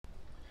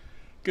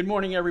Good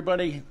morning,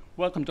 everybody.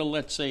 Welcome to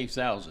Let's Save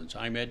Thousands.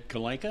 I'm Ed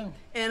Kalenka.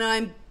 And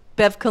I'm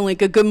Bev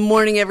Kalinka. Good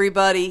morning,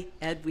 everybody.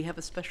 Ed, we have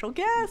a special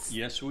guest.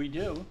 Yes, we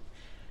do.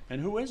 And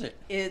who is it?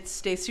 It's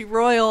Stacy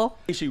Royal.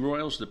 Stacy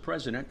Royal's the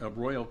president of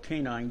Royal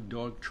Canine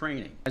Dog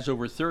Training. Has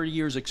over 30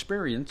 years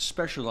experience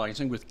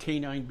specializing with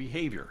canine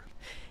behavior.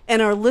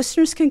 And our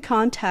listeners can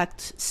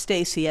contact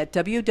Stacy at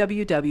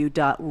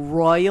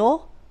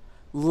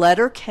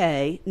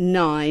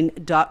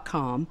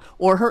www.royalletterk9.com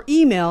or her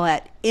email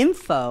at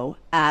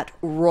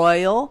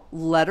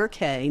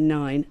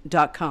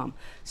info@royalletterk9.com.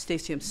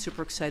 Stacy, I'm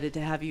super excited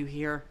to have you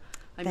here.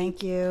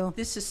 Thank you.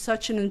 This is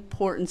such an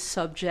important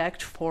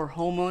subject for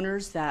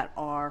homeowners that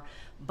are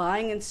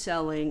buying and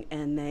selling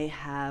and they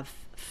have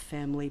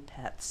family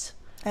pets.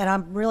 And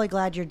I'm really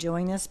glad you're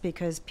doing this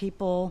because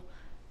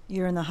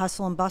you're in the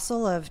hustle and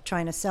bustle of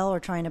trying to sell or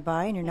trying to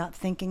buy, and you're not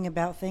thinking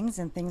about things,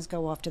 and things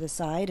go off to the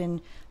side.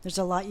 And there's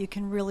a lot you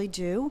can really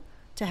do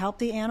to help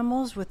the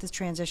animals with this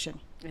transition.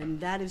 And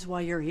that is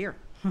why you're here.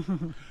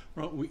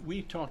 Well,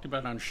 we talked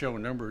about on the show a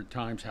number of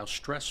times how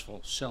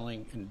stressful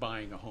selling and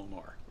buying a home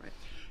are. Right.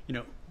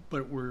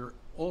 But we're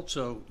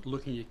also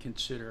looking to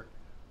consider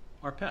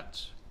our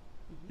pets.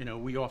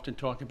 We often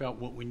talk about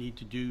what we need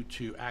to do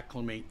to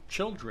acclimate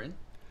children,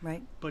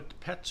 Right. but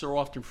pets are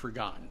often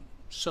forgotten.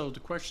 So the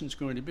question is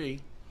going to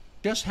be,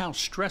 just how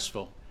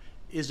stressful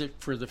is it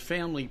for the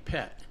family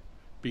pet,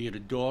 be it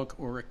a dog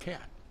or a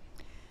cat?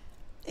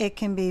 It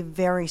can be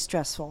very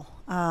stressful.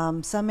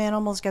 Some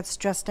animals get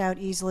stressed out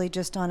easily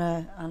just on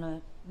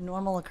a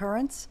normal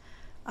occurrence,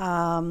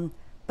 but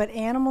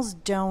animals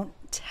don't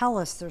tell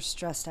us they're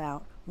stressed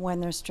out. When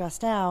they're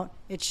stressed out,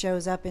 it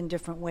shows up in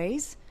different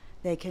ways.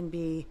 They can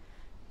be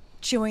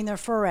chewing their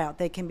fur out.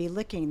 They can be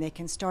licking. They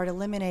can start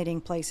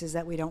eliminating places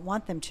that we don't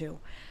want them to.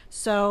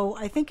 So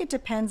I think it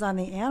depends on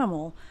the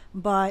animal,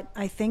 but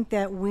I think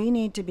that we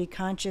need to be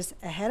conscious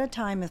ahead of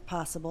time, if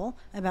possible,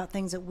 about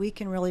things that we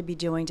can really be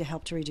doing to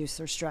help to reduce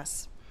their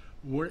stress.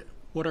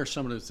 What are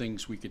some of the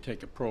things we could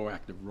take a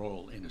proactive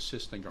role in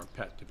assisting our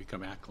pet to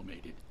become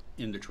acclimated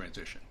in the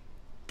transition?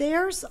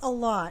 There's a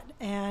lot,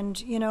 and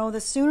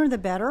the sooner the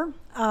better.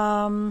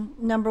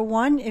 Number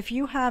one, if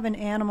you have an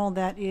animal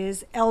that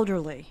is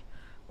elderly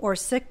or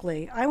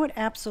sickly, I would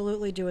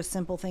absolutely do a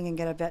simple thing and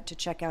get a vet to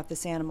check out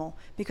this animal,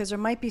 because there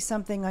might be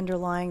something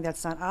underlying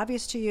that's not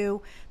obvious to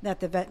you that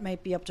the vet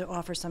might be able to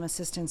offer some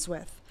assistance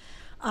with.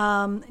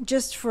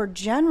 Just for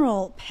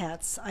general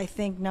pets, I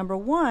think number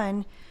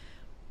one,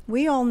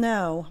 we all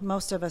know,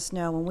 most of us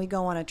know, when we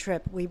go on a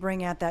trip, we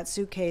bring out that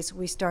suitcase,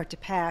 we start to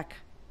pack.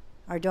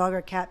 Our dog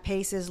or cat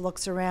paces,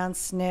 looks around,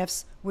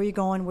 sniffs. Where you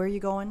going? Where you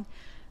going?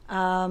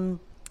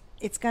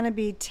 It's going to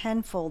be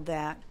tenfold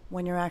that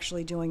when you're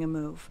actually doing a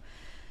move.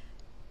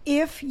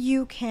 If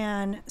you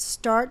can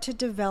start to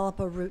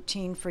develop a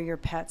routine for your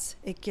pets,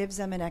 it gives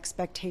them an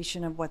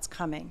expectation of what's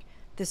coming.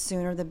 The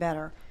sooner the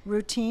better.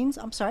 Routines,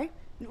 I'm sorry?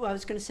 Well, I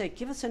was going to say,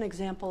 give us an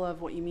example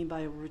of what you mean by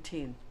a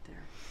routine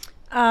there.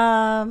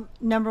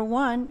 Number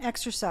one,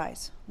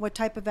 exercise. What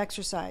type of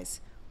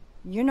exercise?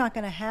 You're not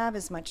going to have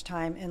as much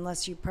time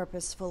unless you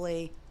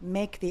purposefully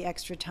make the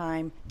extra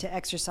time to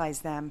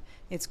exercise them.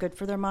 It's good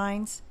for their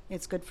minds.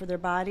 It's good for their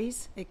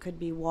bodies. It could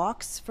be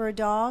walks for a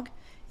dog.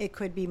 It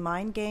could be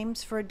mind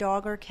games for a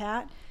dog or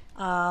cat.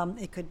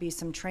 It could be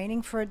some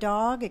training for a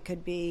dog. It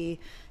could be,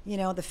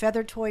 the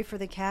feather toy for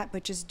the cat,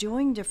 but just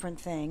doing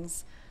different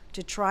things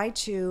to try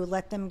to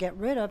let them get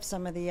rid of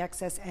some of the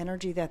excess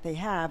energy that they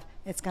have.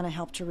 It's going to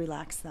help to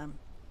relax them.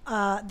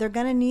 They're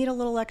going to need a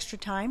little extra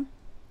time.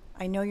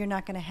 I know you're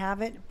not going to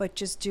have it, but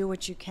just do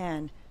what you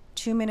can.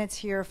 2 minutes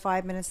here,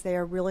 5 minutes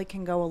there really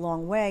can go a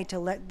long way to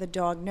let the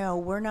dog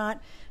know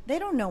they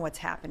don't know what's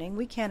happening.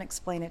 We can't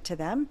explain it to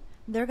them.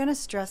 They're going to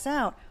stress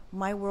out.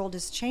 My world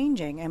is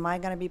changing. Am I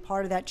going to be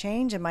part of that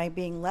change? Am I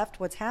being left?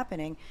 What's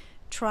happening?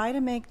 Try to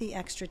make the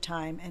extra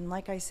time. And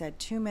like I said,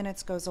 2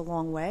 minutes goes a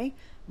long way,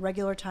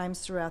 regular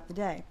times throughout the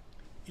day.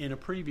 In a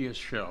previous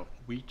show,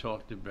 we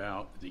talked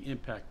about the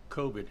impact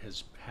COVID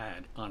has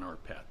had on our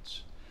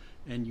pets.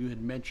 And you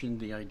had mentioned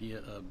the idea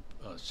of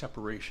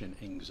separation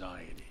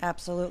anxiety.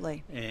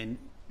 Absolutely. And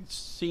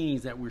seeing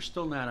that we're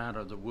still not out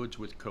of the woods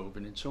with COVID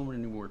and so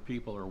many more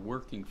people are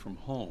working from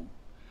home,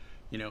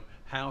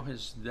 how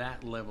has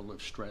that level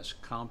of stress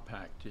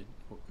compacted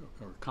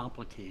or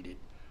complicated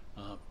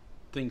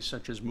things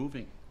such as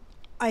moving?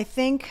 I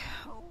think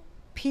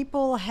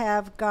people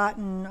have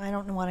gotten, I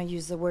don't want to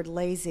use the word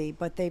lazy,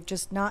 but they've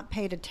just not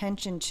paid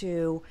attention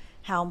to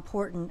how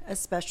important,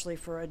 especially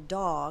for a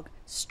dog,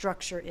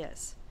 structure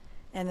is.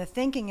 And the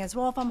thinking is,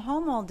 well, if I'm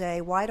home all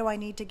day, why do I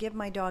need to give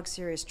my dog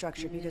serious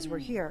structure? Because we're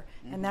here.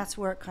 And that's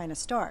where it kind of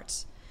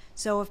starts.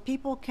 So if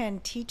people can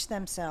teach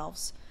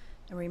themselves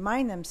and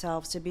remind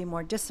themselves to be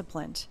more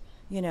disciplined,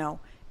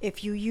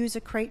 if you use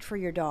a crate for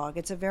your dog,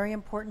 it's a very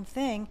important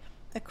thing.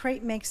 A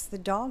crate makes the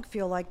dog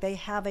feel like they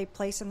have a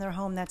place in their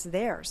home that's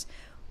theirs.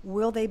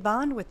 Will they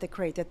bond with the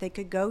crate, that they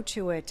could go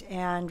to it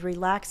and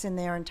relax in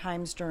there in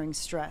times during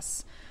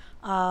stress?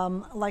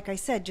 Like I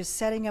said, just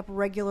setting up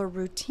regular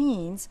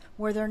routines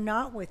where they're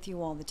not with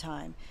you all the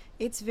time.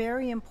 it's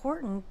very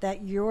important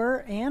that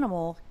your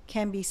animal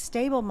can be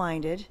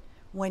stable-minded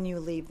when you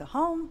leave the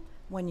home,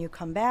 when you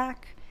come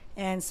back.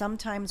 And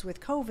sometimes with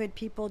COVID,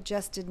 people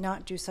just did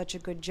not do such a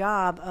good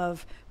job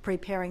of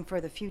preparing for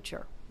the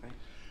future.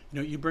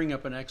 You know, you bring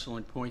up an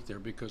excellent point there,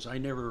 because I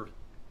never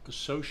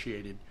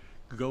associated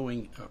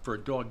going for a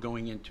dog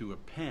going into a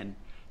pen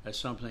as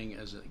something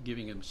as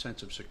giving him a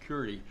sense of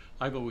security.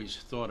 I've always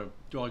thought of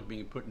dog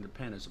being put in a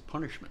pen as a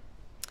punishment.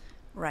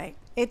 Right.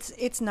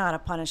 It's not a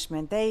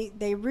punishment.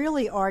 They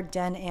really are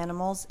den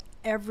animals.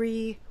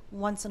 Every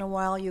once in a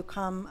while you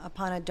come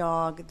upon a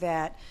dog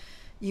that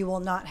you will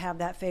not have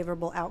that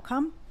favorable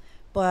outcome.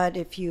 But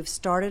if you've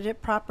started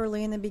it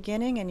properly in the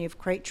beginning and you've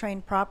crate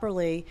trained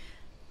properly,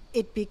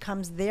 it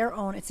becomes their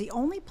own. It's the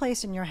only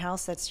place in your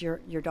house that's your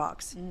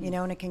dog's, you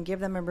know, and it can give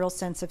them a real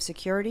sense of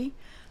security.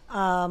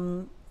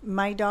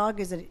 My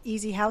dog is an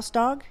easy house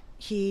dog.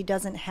 He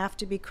doesn't have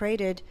to be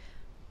crated.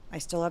 I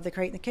still have the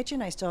crate in the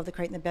kitchen. I still have the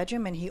crate in the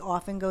bedroom, and he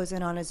often goes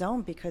in on his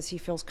own because he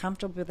feels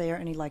comfortable there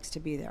and he likes to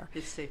be there.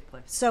 It's a safe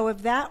place. So if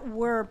that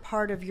were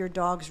part of your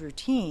dog's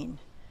routine,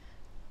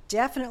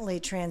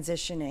 definitely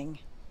transitioning,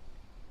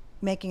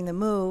 making the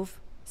move,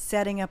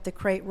 setting up the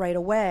crate right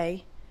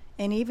away.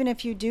 And even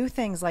if you do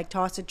things like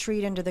toss a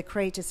treat into the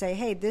crate to say,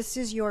 hey, this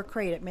is your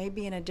crate. It may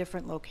be in a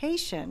different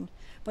location,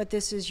 but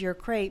this is your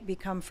crate.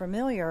 Become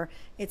familiar.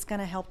 It's going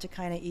to help to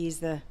kind of ease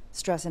the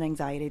stress and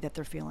anxiety that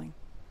they're feeling.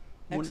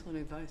 Excellent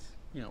advice.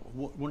 You know,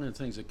 one of the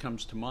things that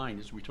comes to mind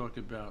is we talk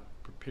about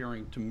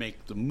preparing to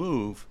make the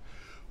move.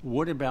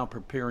 What about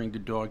preparing the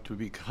dog to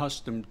be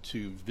accustomed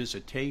to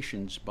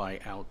visitations by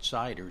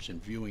outsiders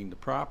and viewing the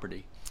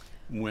property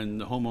when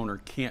the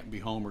homeowner can't be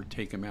home or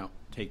take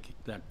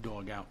that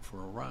dog out for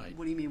a ride?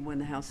 What do you mean when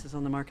the house is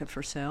on the market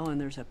for sale and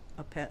there's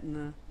a pet in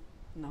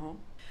the home?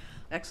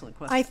 Excellent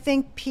question. I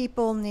think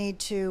people need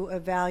to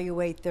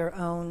evaluate their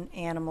own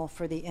animal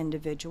for the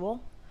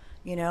individual.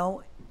 You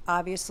know,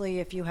 obviously,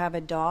 if you have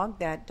a dog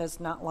that does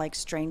not like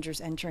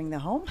strangers entering the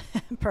home,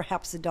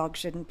 perhaps the dog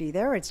shouldn't be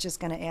there. It's just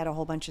going to add a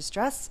whole bunch of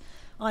stress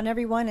on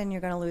everyone, and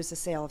you're going to lose the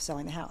sale of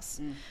selling the house.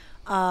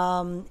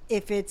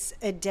 If it's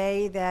a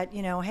day that,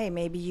 you know, hey,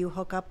 maybe you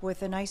hook up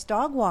with a nice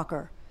dog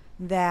walker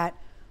that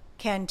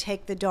can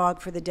take the dog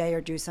for the day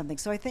or do something.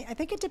 So I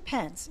think it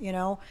depends, you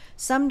know.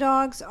 Some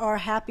dogs are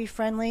happy,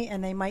 friendly,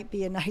 and they might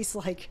be a nice,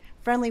 like,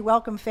 friendly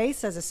welcome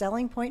face as a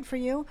selling point for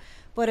you.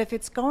 But if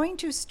it's going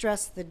to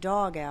stress the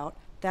dog out,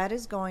 that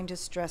is going to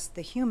stress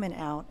the human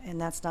out, and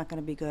that's not going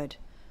to be good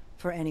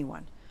for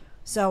anyone.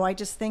 So I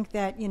just think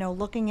that, you know,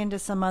 looking into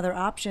some other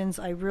options,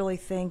 I really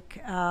think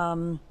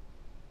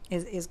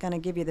is going to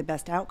give you the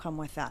best outcome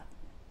with that.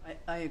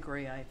 I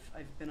agree.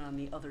 I've been on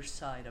the other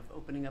side of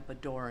opening up a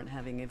door and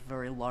having a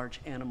very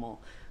large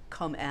animal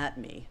come at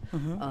me.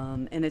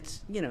 And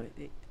it's, you know,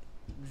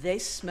 they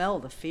smell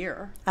the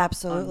fear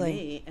Absolutely. on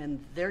me,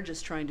 and they're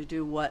just trying to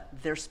do what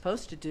they're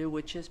supposed to do,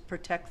 which is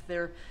protect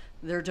their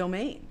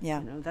domain.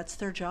 Yeah. You know, that's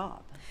their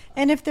job.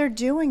 And if they're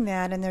doing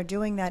that and they're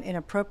doing that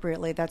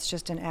inappropriately, that's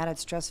just an added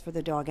stress for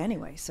the dog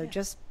anyway. So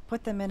just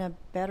put them in a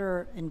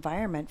better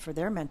environment for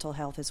their mental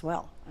health as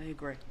well. I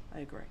agree.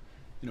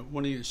 You know,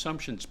 one of the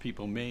assumptions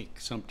people make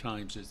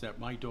sometimes is that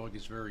my dog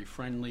is very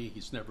friendly,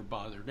 he's never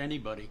bothered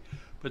anybody,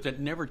 but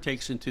that never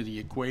takes into the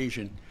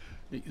equation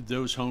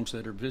those homes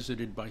that are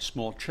visited by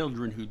small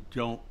children who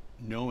don't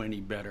know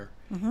any better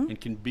and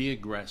can be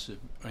aggressive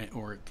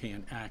or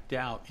can act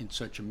out in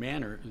such a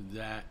manner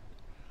that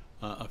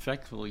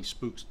effectively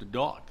spooks the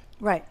dog.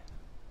 Right.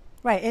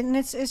 And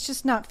it's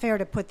just not fair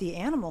to put the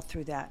animal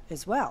through that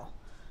as well.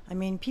 I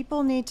mean,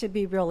 people need to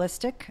be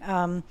realistic.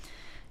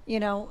 You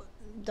know,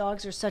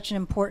 dogs are such an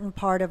important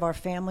part of our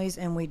families,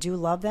 and we do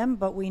love them,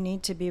 but we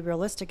need to be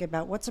realistic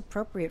about what's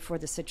appropriate for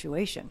the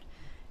situation.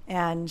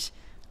 And,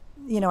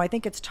 you know, I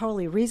think it's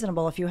totally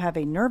reasonable if you have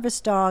a nervous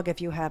dog, if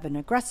you have an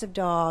aggressive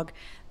dog,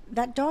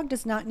 that dog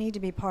does not need to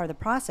be part of the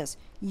process.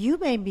 You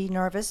may be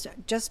nervous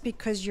just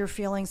because you're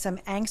feeling some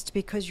angst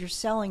because you're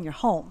selling your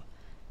home.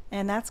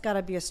 And that's got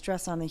to be a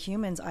stress on the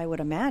humans, I would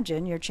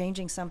imagine. You're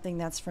changing something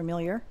that's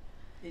familiar.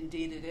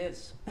 Indeed it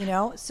is. You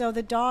know, so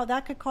the dog,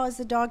 that could cause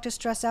the dog to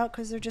stress out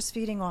because they're just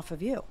feeding off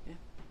of you. Yeah.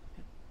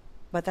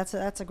 But that's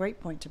a great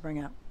point to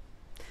bring up.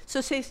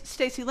 So,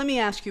 Stacy, let me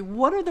ask you,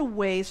 what are the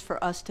ways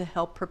for us to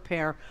help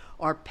prepare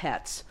our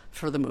pets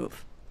for the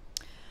move?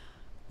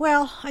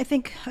 Well, I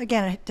think,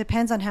 again, it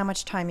depends on how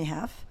much time you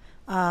have.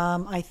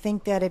 I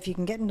think that if you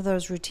can get into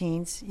those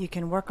routines, you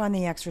can work on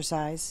the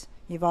exercise.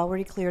 You've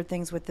already cleared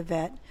things with the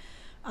vet.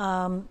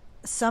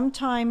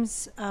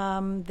 Sometimes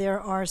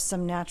there are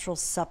some natural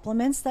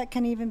supplements that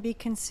can even be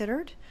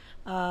considered.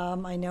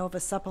 I know of a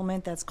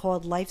supplement that's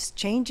called Life's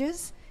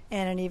Changes,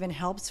 and it even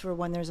helps for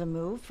when there's a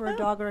move for a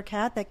dog or a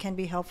cat. That can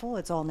be helpful.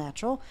 It's all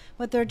natural.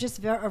 But there are just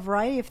a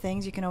variety of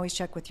things. You can always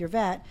check with your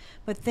vet,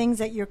 but things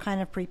that you're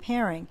kind of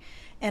preparing.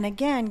 And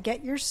again,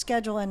 get your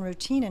schedule and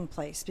routine in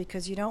place,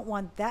 because you don't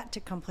want that to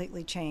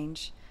completely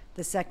change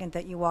the second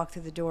that you walk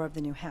through the door of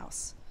the new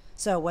house.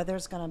 So whether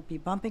it's going to be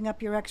bumping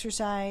up your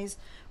exercise,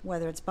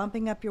 whether it's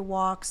bumping up your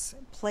walks,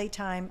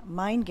 playtime,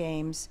 mind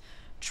games,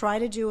 try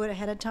to do it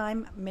ahead of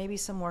time, maybe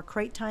some more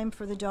crate time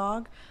for the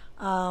dog,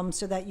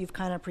 so that you've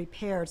kind of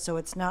prepared, so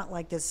it's not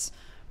like this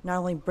not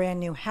only brand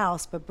new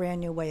house, but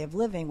brand new way of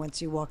living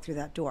once you walk through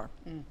that door.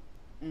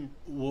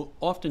 Well,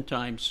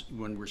 oftentimes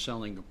when we're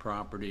selling a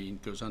property and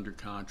it goes under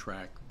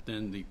contract,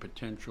 then the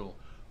potential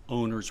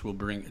owners will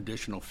bring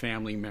additional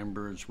family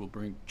members, will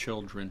bring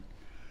children.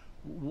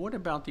 What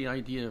about the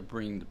idea of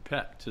bringing the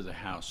pet to the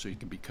house so you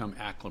can become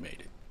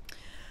acclimated?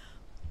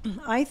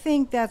 I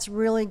think that's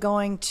really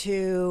going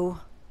to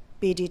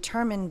be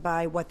determined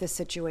by what the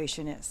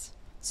situation is.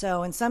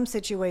 So in some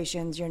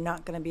situations, you're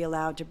not going to be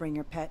allowed to bring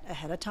your pet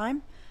ahead of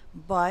time.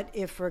 But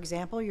if, for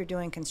example, you're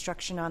doing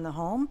construction on the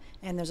home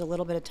and there's a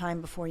little bit of time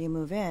before you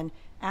move in,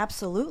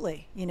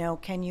 absolutely.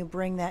 Can you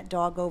bring that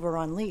dog over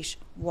on leash?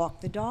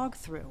 Walk the dog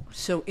through.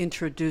 So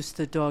introduce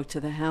the dog to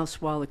the house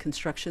while the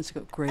construction's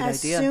go. Great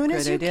As idea. soon Great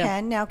as you idea.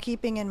 can. Now,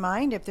 keeping in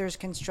mind, if there's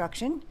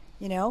construction,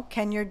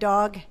 can your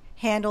dog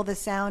handle the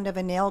sound of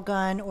a nail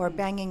gun or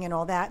banging and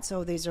all that?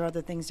 So these are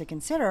other things to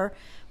consider.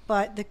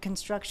 But the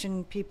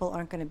construction people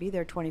aren't going to be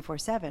there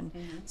 24/7.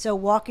 So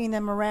walking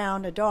them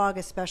around, a dog,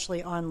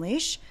 especially on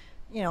leash,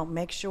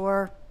 make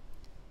sure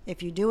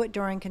if you do it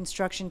during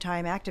construction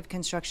time, active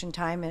construction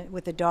time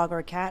with a dog or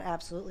a cat,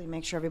 absolutely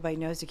make sure everybody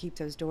knows to keep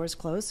those doors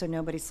closed so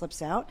nobody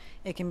slips out.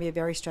 It can be a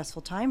very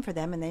stressful time for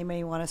them, and they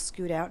may want to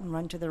scoot out and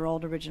run to their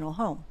old original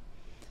home.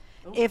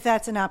 Oh. If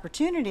that's an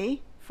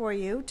opportunity for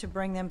you to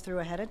bring them through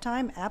ahead of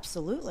time,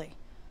 absolutely.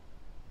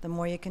 The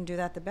more you can do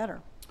that, the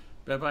better.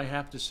 Bev, I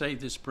have to say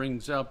this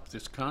brings up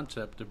this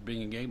concept of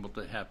being able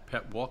to have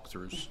pet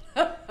walkthroughs.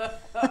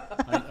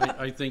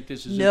 I think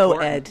this is No,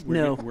 important. Ed,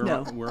 We're, no, we're,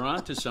 no. We're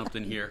on to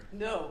something here.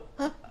 No.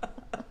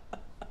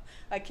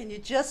 Can you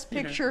just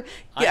picture?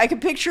 I- I can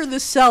picture the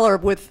seller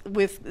with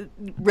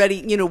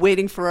ready,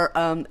 waiting for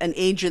an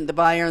agent, the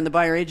buyer and the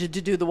buyer agent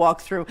to do the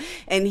walkthrough,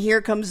 and here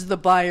comes the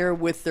buyer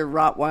with their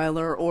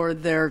Rottweiler or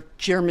their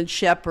German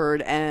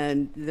Shepherd,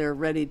 and they're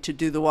ready to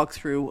do the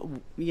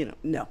walkthrough.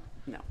 No.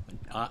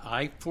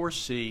 I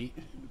foresee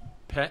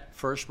pet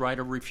first right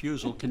of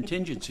refusal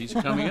contingencies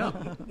coming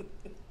up.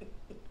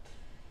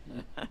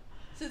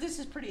 So this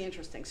is pretty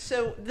interesting.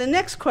 So the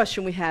next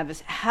question we have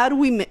is how do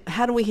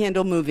we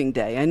handle moving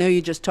day? I know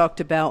you just talked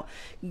about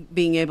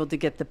being able to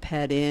get the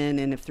pet in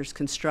and if there's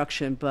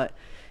construction, but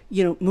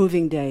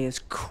moving day is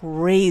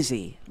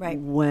crazy Right.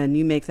 when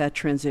you make that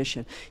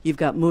transition. You've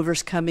got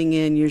movers coming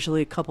in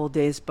usually a couple of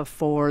days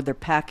before. They're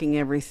packing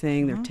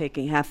everything. They're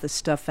taking half the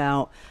stuff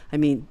out. I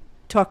mean,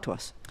 talk to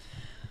us.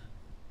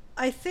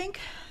 I think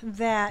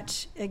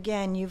that,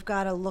 again, you've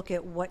got to look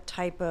at what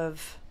type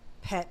of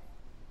pet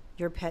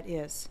your pet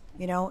is.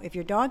 If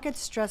your dog gets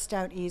stressed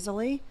out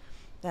easily,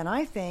 then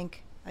I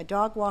think a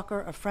dog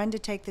walker, a friend to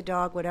take the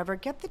dog, whatever,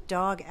 get the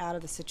dog out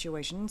of the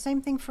situation. And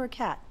same thing for a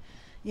cat.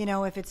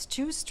 If it's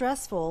too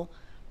stressful,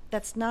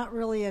 that's not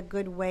really a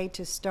good way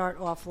to start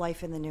off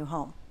life in the new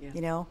home.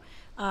 Yeah.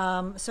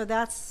 So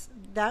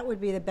that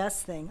would be the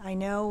best thing. I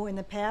know in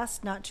the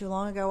past, not too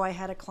long ago, I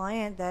had a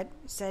client that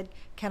said,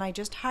 "Can I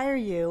just hire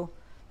you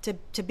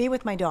to be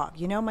with my dog?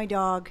 My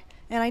dog."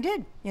 And I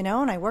did, and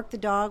I worked the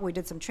dog. We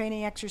did some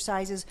training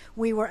exercises.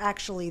 We were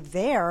actually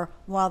there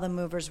while the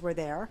movers were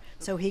there,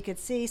 so he could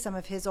see some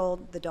of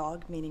the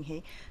dog, meaning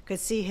he, could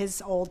see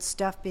his old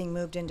stuff being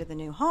moved into the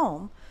new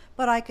home.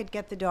 But I could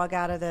get the dog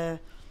out of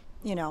the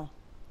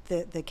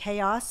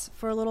chaos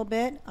for a little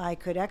bit. I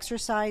could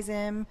exercise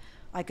him.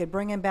 I could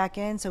bring him back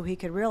in so he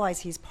could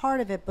realize he's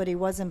part of it, but he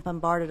wasn't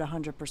bombarded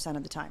 100%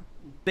 of the time.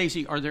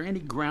 Daisy, are there any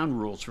ground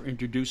rules for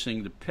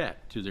introducing the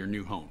pet to their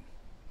new home?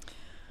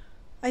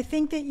 I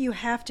think that you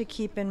have to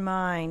keep in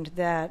mind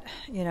that,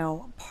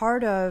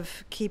 part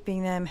of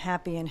keeping them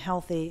happy and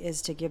healthy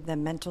is to give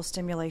them mental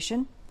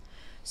stimulation.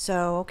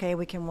 So, okay,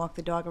 we can walk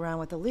the dog around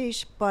with a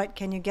leash, but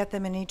can you get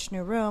them in each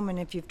new room? And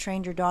if you've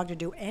trained your dog to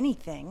do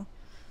anything,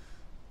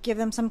 give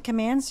them some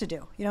commands to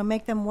do.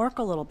 Make them work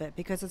a little bit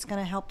because it's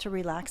going to help to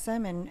relax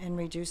them and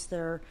reduce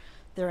their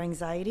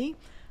anxiety.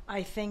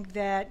 I think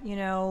that,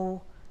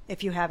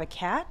 if you have a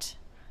cat,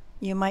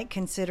 you might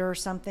consider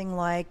something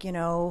like,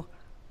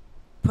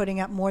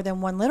 putting up more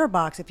than one litter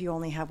box if you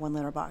only have one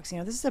litter box.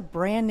 This is a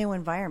brand new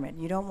environment.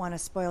 You don't want to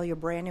spoil your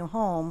brand new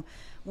home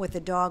with a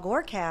dog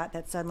or cat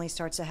that suddenly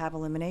starts to have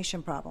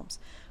elimination problems.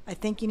 I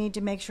think you need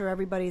to make sure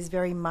everybody's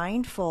very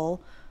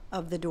mindful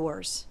of the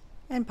doors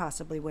and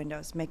possibly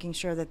windows, making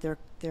sure that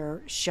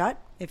they're shut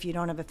if you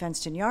don't have a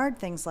fenced-in yard,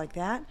 things like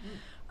that.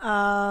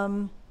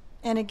 And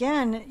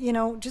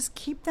again, just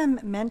keep them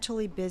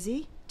mentally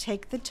busy.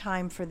 Take the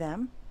time for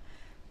them.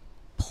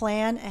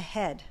 Plan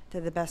ahead to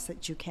the best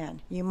that you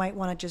can. You might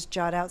want to just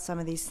jot out some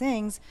of these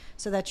things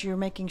so that you're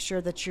making sure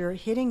that you're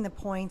hitting the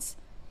points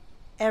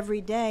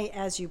every day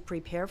as you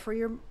prepare for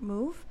your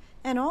move,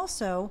 and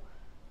also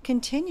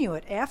continue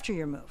it after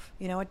your move.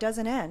 It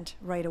doesn't end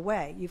right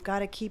away. You've got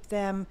to keep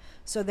them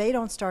so they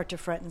don't start to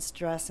fret and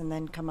stress and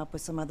then come up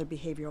with some other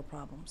behavioral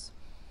problems.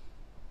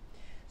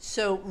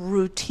 So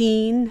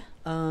routine,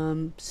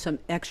 some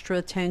extra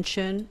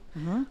attention,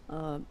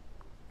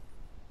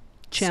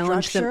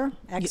 challenge Structure, them,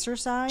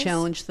 exercise.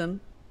 challenge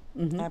them.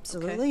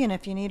 Absolutely. And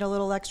if you need a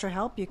little extra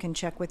help, you can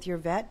check with your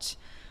vet.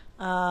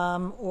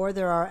 Or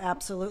there are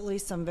absolutely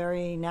some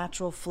very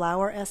natural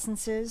flower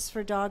essences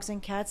for dogs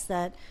and cats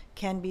that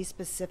can be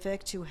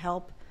specific to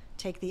help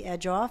take the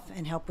edge off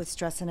and help with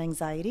stress and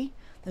anxiety.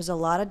 There's a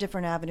lot of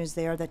different avenues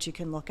there that you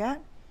can look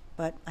at.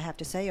 But I have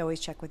to say, always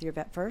check with your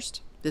vet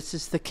first. This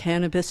is the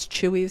cannabis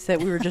chewies that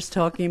we were just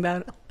talking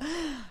about.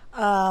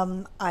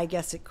 I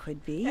guess it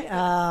could be.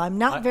 I'm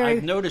not very.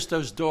 I've noticed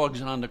those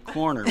dogs on the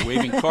corner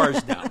waving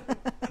cars down.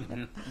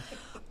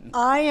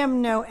 I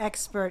am no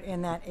expert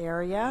in that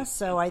area,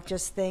 so I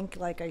just think,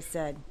 like I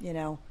said,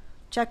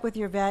 check with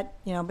your vet,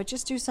 but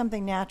just do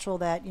something natural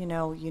that you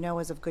know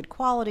is of good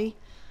quality.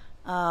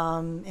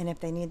 And if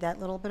they need that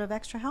little bit of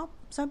extra help,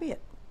 so be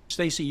it.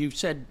 Stacy, you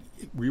said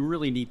we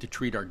really need to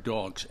treat our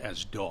dogs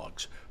as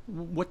dogs.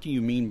 What do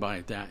you mean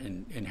by that,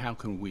 and how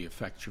can we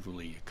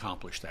effectively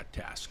accomplish that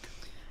task?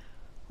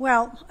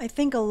 Well, I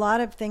think a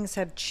lot of things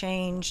have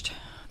changed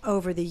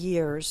over the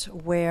years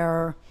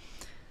where,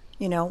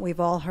 we've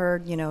all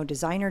heard,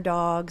 designer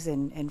dogs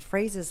and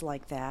phrases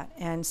like that.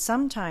 And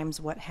sometimes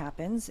what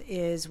happens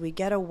is we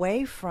get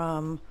away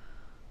from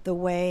the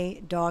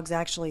way dogs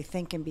actually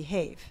think and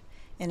behave.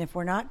 And if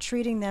we're not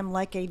treating them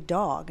like a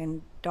dog,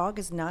 and dog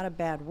is not a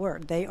bad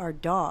word, they are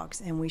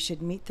dogs, and we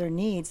should meet their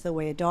needs the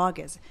way a dog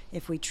is.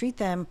 If we treat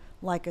them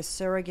like a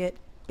surrogate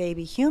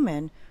baby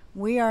human,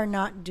 we are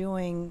not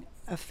doing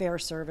a fair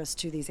service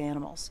to these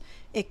animals.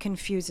 It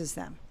confuses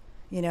them.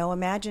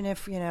 Imagine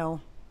if,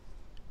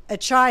 a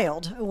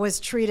child was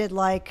treated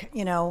like,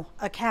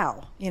 a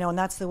cow, and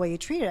that's the way you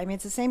treat it. I mean,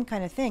 it's the same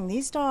kind of thing.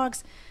 These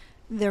dogs,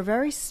 they're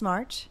very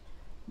smart.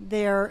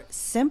 They're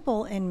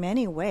simple in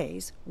many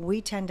ways.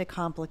 We tend to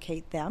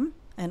complicate them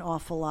an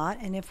awful lot.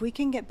 And if we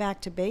can get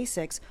back to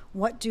basics,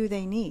 what do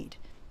they need?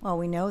 Well,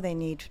 we know they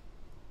need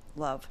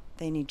love.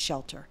 They need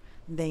shelter.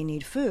 They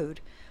need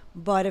food.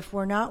 But if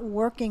we're not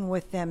working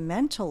with them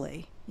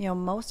mentally,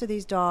 most of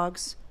these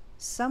dogs,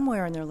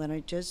 somewhere in their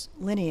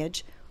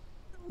lineage,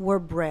 were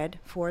bred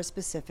for a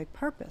specific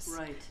purpose.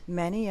 Right.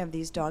 Many of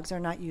these dogs are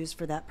not used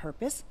for that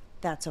purpose.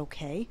 That's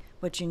okay,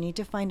 but you need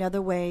to find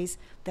other ways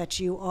that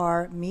you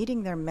are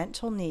meeting their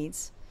mental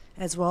needs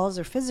as well as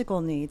their physical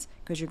needs,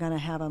 because you're going to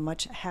have a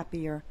much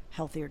happier,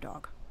 healthier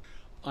dog.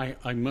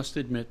 I must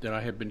admit that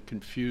I have been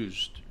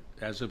confused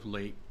as of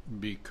late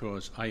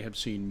because I have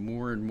seen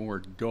more and more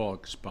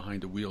dogs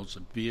behind the wheels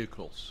of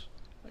vehicles.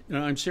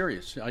 I'm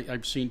serious.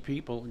 I've seen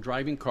people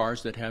driving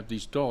cars that have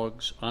these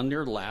dogs on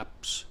their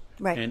laps,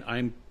 Right. and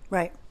I'm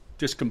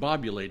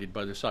discombobulated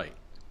by the sight.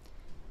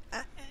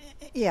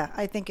 Yeah,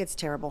 I think it's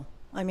terrible.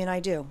 I mean, I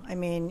do. I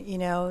mean,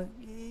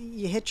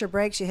 you hit your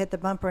brakes, you hit the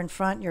bumper in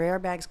front, your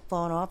airbag's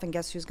blowing off, and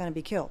guess who's going to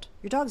be killed?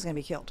 Your dog's going to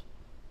be killed.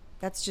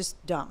 That's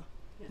just dumb.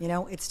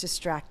 It's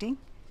distracting.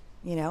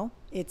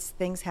 It's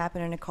things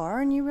happen in a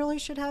car, and you really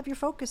should have your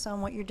focus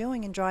on what you're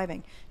doing and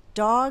driving.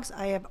 Dogs,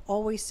 I have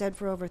always said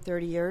for over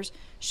 30 years,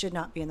 should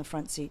not be in the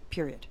front seat,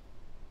 period.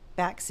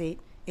 Back seat,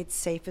 it's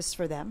safest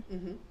for them,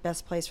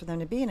 best place for them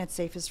to be, and it's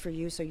safest for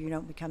you so you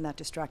don't become that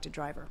distracted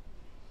driver.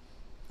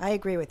 I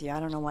agree with you.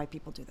 I don't know why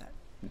people do that.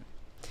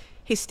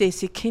 Hey,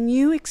 Stacy, can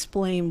you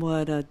explain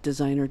what a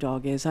designer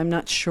dog is? I'm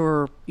not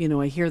sure,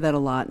 I hear that a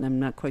lot, and I'm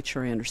not quite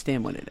sure I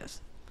understand what it is.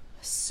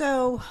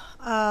 So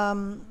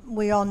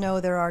we all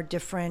know there are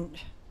different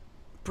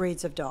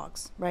breeds of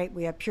dogs, right?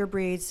 We have pure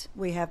breeds,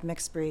 we have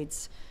mixed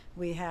breeds,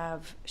 we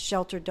have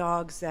shelter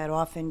dogs that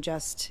often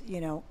just,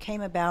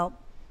 came about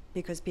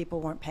because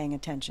people weren't paying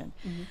attention.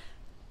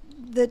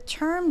 The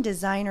term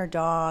designer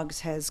dogs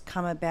has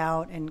come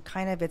about, and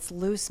kind of its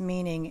loose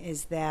meaning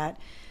is that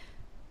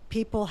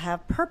people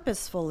have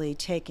purposefully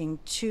taken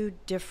 2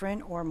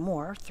 different or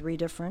more, 3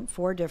 different,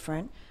 4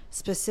 different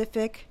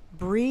specific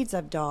breeds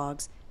of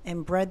dogs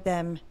and bred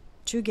them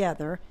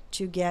together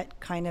to get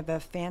kind of a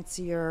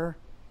fancier,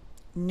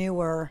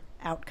 newer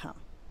outcome.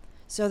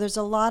 So there's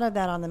a lot of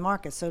that on the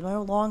market. So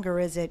no longer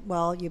is it,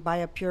 well, you buy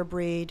a pure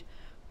breed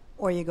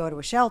or you go to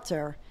a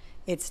shelter.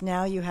 It's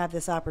now you have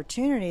this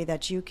opportunity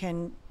that you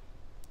can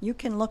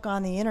look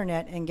on the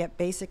internet and get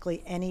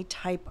basically any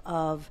type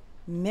of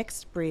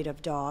mixed breed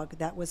of dog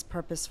that was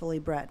purposefully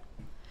bred.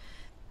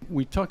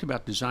 We talked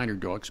about designer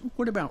dogs.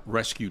 What about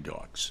rescue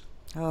dogs?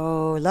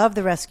 Oh, love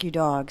the rescue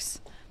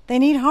dogs. They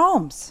need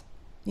homes.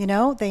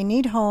 They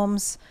need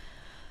homes.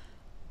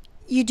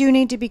 You do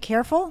need to be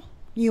careful.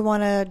 You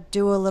want to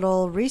do a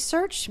little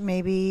research.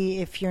 Maybe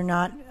if you're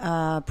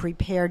not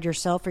prepared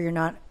yourself or you're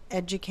not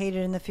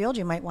educated in the field,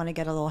 you might want to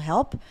get a little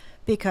help,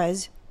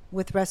 because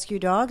with rescue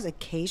dogs,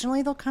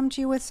 occasionally they'll come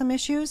to you with some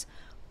issues,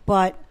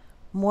 but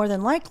more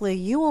than likely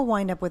you will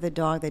wind up with a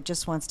dog that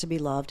just wants to be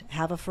loved,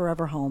 have a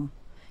forever home.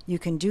 You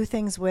can do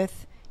things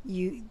with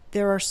you.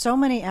 There are so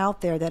many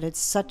out there that it's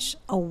such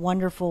a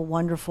wonderful,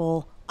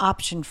 wonderful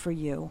option for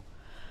you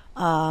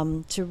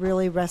to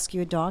really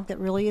rescue a dog that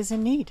really is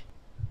in need.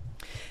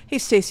 Hey,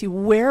 Stacy,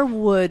 where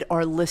would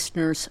our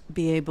listeners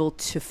be able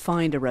to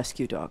find a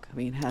rescue dog? I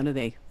mean, how do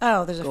they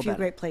there's a few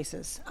great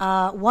places.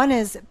 One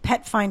is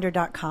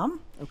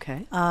petfinder.com.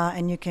 Okay.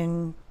 And you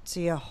can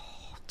see a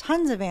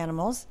tons of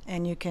animals,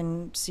 and you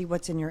can see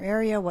what's in your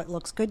area, what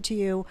looks good to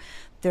you.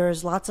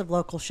 There's lots of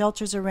local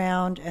shelters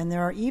around, and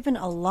there are even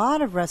a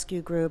lot of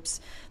rescue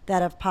groups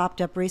that have popped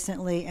up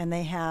recently, and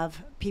they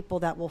have people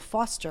that will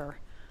foster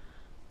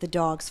the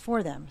dogs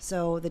for them.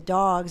 So the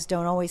dogs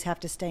don't always have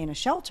to stay in a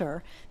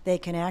shelter. They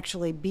can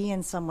actually be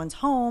in someone's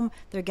home.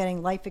 They're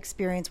getting life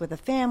experience with a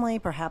family,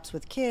 perhaps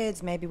with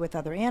kids, maybe with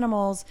other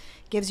animals.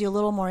 Gives you a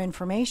little more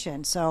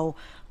information. So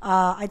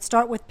I'd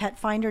start with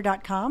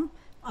petfinder.com,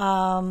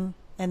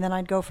 and then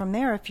I'd go from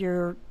there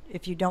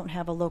if you don't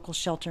have a local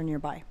shelter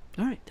nearby.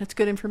 All right, that's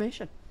good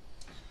information.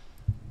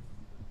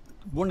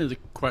 One of the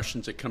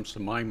questions that comes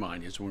to my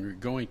mind is when you're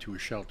going to a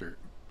shelter,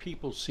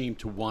 people seem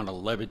to want to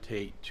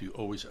levitate to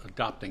always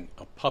adopting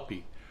a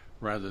puppy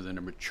rather than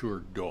a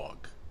mature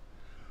dog.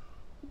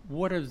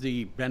 What are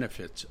the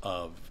benefits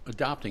of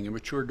adopting a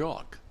mature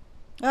dog?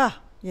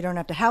 You don't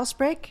have to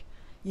housebreak.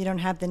 You don't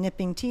have the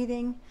nipping,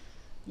 teething.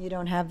 You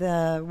don't have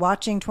the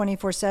watching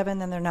 24/7,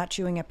 then they're not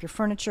chewing up your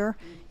furniture.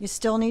 You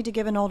still need to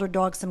give an older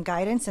dog some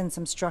guidance and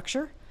some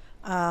structure.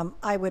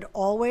 I would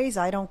always,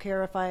 I don't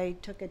care if I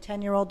took a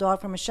 10-year-old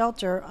dog from a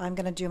shelter, I'm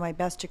going to do my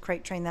best to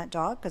crate train that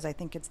dog because I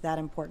think it's that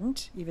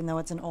important, even though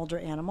it's an older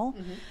animal.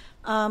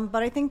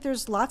 But I think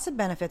there's lots of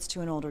benefits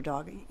to an older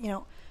dog. You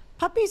know,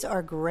 puppies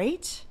are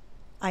great.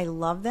 I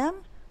love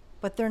them,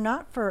 but they're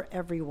not for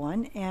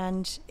everyone.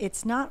 And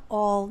it's not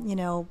all, you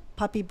know,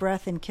 puppy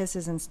breath and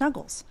kisses and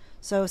snuggles.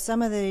 So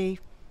some of the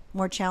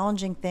more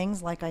challenging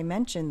things, like I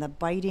mentioned, the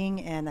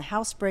biting and the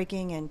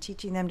housebreaking and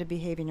teaching them to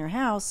behave in your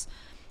house,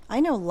 I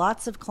know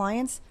lots of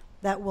clients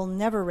that will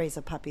never raise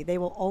a puppy. They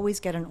will always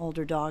get an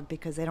older dog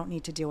because they don't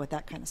need to deal with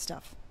that kind of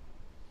stuff.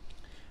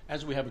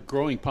 As we have a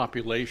growing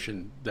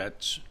population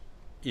that's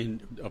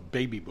of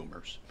baby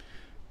boomers,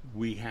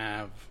 we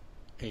have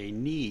a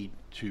need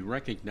to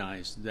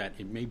recognize that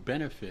it may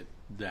benefit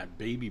that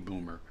baby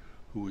boomer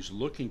who is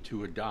looking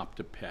to adopt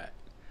a pet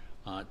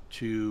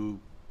to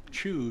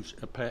choose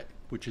a pet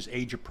which is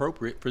age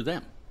appropriate for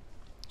them.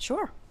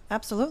 Sure,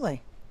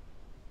 absolutely.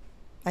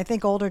 I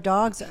think older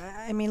dogs,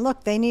 I mean,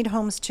 look, they need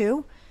homes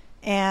too.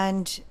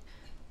 And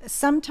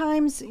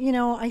sometimes, you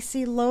know, I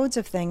see loads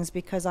of things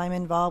because I'm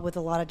involved with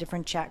a lot of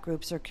different chat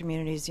groups or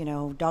communities, you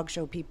know, dog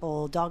show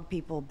people, dog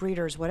people,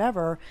 breeders,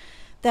 whatever,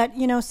 that,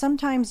 you know,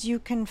 sometimes you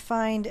can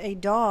find a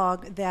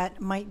dog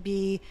that might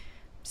be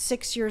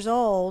 6 years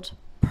old,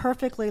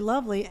 perfectly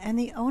lovely, and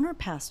the owner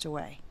passed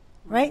away.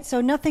 Right?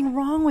 So nothing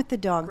wrong with the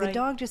dog. Right. The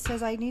dog just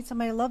says, I need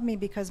somebody to love me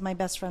because my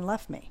best friend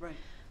left me. Right.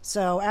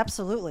 So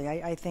absolutely,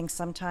 I think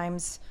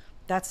sometimes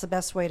that's the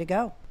best way to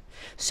go.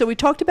 So we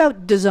talked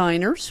about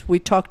designers. We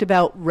talked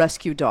about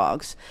rescue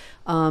dogs.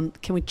 Can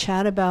we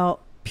chat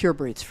about pure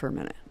breeds for a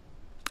minute?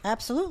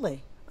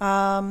 Absolutely.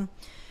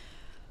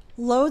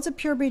 Loads of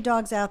pure breed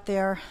dogs out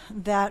there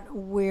that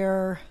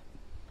were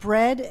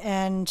bred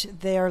and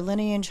their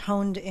lineage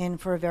honed in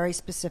for a very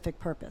specific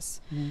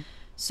purpose.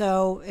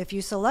 So if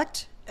you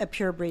select a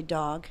pure breed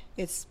dog,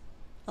 it's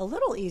a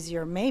little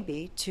easier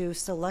maybe to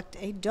select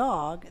a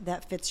dog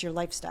that fits your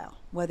lifestyle,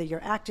 whether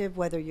you're active,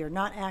 whether you're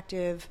not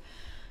active,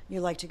 you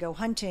like to go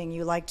hunting,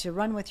 you like to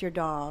run with your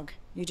dog,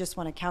 you just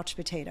want a couch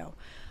potato.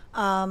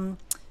 The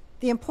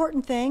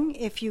important thing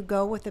if you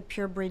go with a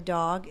pure breed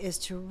dog is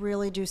to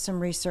really do some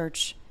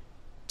research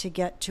to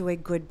get to a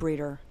good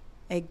breeder.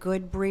 A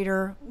good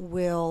breeder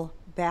will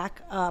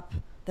back up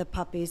the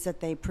puppies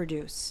that they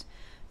produce.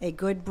 A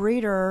good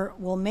breeder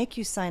will make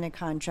you sign a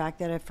contract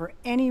that if for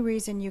any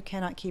reason you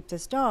cannot keep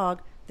this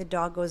dog, the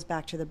dog goes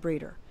back to the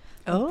breeder.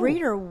 Oh. The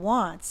breeder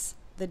wants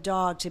the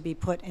dog to be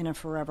put in a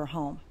forever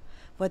home,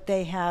 but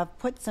they have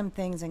put some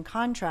things in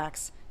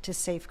contracts to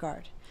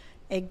safeguard.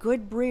 A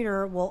good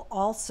breeder will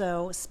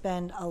also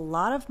spend a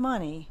lot of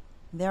money,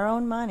 their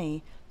own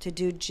money, to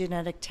do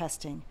genetic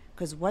testing,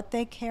 because what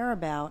they care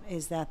about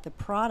is that the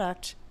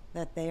product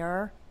that they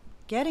are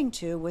getting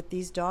to with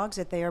these dogs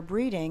that they are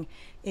breeding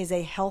is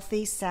a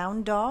healthy,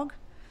 sound dog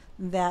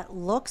that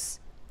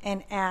looks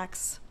and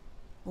acts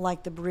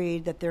like the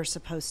breed that they're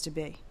supposed to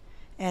be.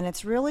 And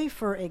it's really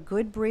for a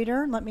good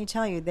breeder. Let me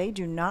tell you, they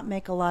do not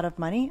make a lot of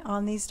money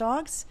on these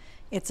dogs.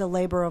 It's a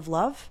labor of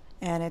love,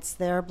 and it's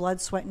their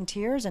blood, sweat, and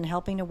tears, and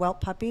helping to whelp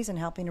puppies and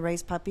helping to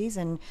raise puppies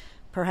and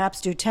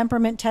perhaps do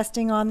temperament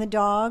testing on the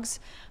dogs,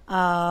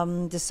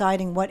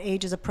 deciding what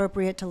age is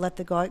appropriate to let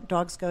the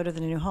dogs go to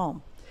the new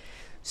home.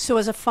 So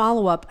as a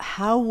follow-up,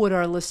 how would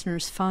our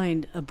listeners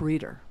find a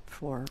breeder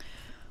for?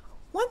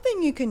 One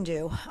thing you can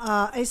do,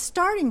 a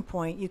starting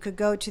point, you could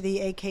go to the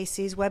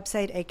AKC's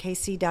website,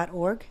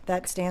 akc.org.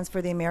 That stands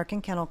for the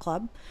American Kennel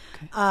Club.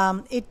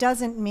 Okay. It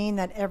doesn't mean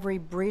that every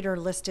breeder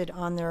listed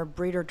on their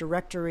breeder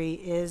directory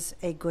is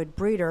a good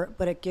breeder,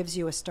 but it gives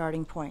you a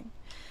starting point.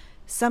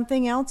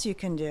 Something else you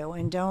can do,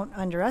 and don't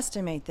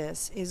underestimate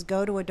this, is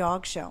go to a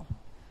dog show.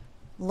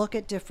 Look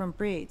at different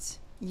breeds.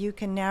 You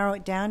can narrow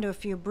it down to a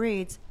few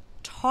breeds.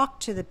 Talk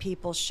to the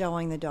people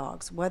showing the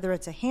dogs, whether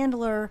it's a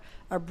handler,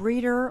 a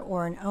breeder,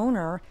 or an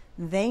owner.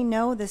 They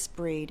know this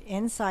breed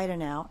inside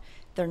and out.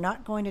 They're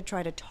not going to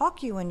try to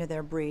talk you into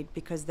their breed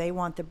because they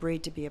want the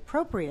breed to be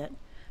appropriate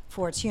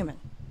for its human.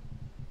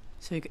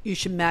 So you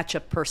should match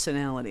up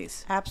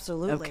personalities.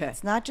 Absolutely. Okay.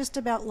 It's not just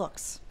about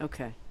looks.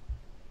 Okay.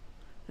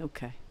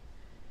 Okay.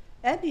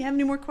 Ed, do you have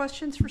any more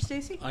questions for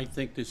Stacy? I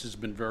think this has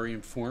been very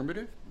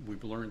informative.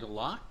 We've learned a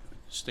lot.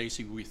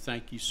 Stacy, we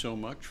thank you so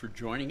much for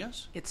joining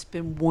us. It's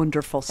been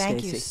wonderful, Stacy.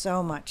 Thank you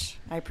so much.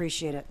 I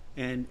appreciate it.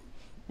 And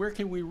where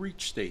can we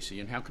reach Stacy,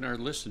 and how can our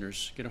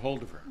listeners get a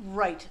hold of her?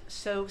 Right.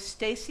 So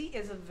Stacy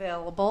is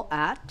available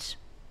at.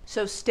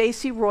 So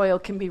Stacy Royal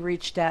can be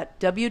reached at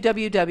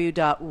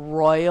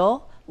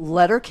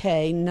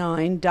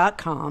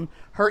www.royal9.com.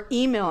 Her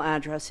email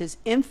address is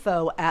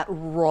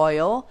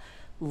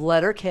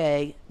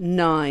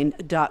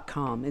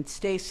info@royal9.com. And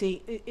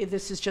Stacy,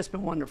 this has just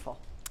been wonderful.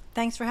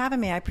 Thanks for having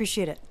me. I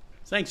appreciate it.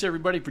 Thanks,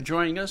 everybody, for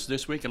joining us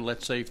this week in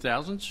Let's Save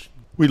Thousands.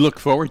 We look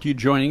forward to you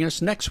joining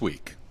us next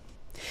week.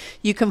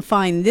 You can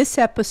find this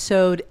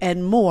episode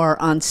and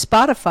more on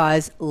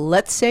Spotify's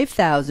Let's Save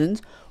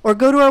Thousands, or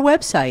go to our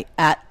website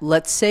at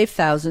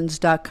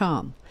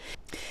letsavethousands.com.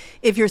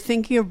 If you're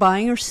thinking of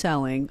buying or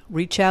selling,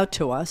 reach out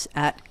to us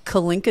at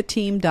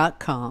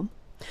kalinkateam.com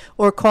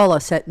or call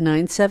us at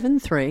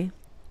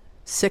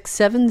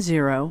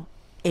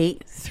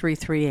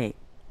 973-670-8338.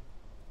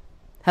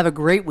 Have a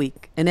great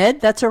week. And Ed,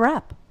 that's a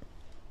wrap.